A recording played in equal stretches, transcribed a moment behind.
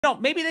No,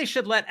 maybe they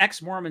should let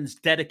ex-Mormons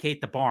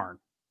dedicate the barn.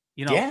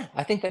 You know, Yeah,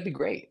 I think that'd be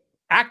great.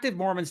 active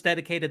Mormons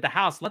dedicated the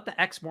house. Let the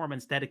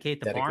ex-Mormons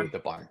dedicate the barn. Dedicate the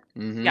barn.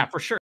 Yeah, for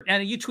sure.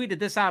 And you tweeted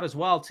this out as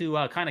well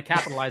to kind of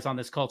capitalize on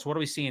this culture. What are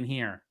we seeing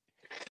here?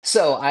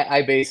 So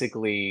I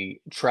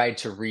basically tried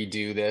to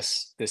redo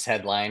this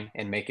headline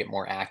and make it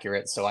more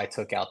accurate. So I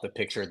took out the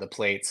picture of the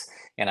plates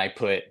and I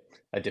put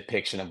a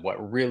depiction of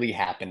what really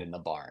happened in the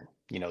barn.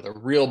 You know, the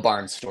real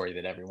barn story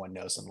that everyone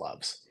knows and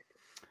loves.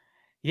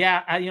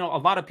 Yeah, a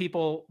lot of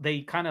people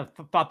they kind of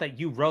thought that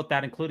you wrote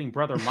that, including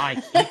Brother Mike.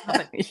 He thought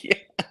that Yeah,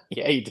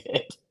 yeah, he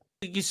did.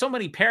 you so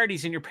many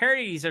parodies, and your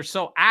parodies are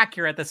so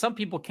accurate that some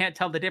people can't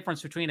tell the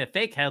difference between a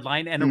fake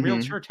headline and a real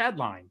Hmm. church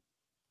headline.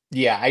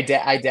 Yeah,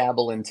 I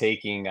dabble in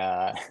taking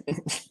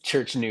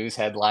church news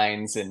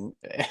headlines and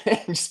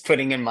just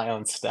putting in my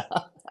own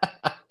stuff.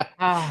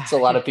 Ah, So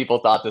a lot of people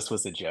thought this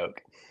was a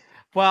joke.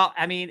 well,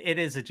 I mean, it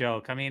is a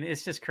joke. I mean,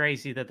 it's just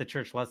crazy that the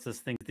church lets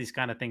these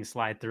kind of things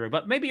slide through.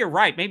 But maybe you're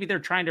right. Maybe they're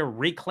trying to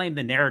reclaim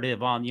the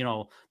narrative on,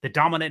 the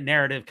dominant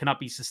narrative cannot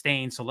be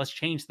sustained. So let's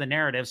change the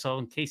narrative. So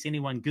in case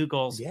anyone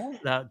Googles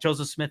Yeah.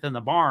 Joseph Smith in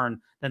the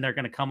barn, then they're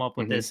going to come up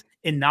with Hmm. this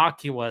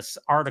innocuous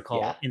article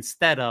Yeah.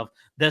 instead of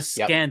the Yep.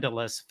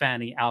 scandalous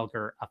Fanny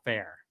Alger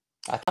affair.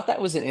 I thought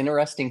that was an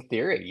interesting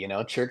theory,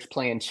 church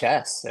playing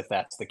chess, if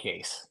that's the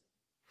case.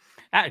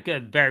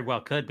 Could very well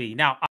could be.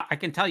 Now, I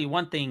can tell you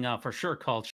one thing for sure, culture.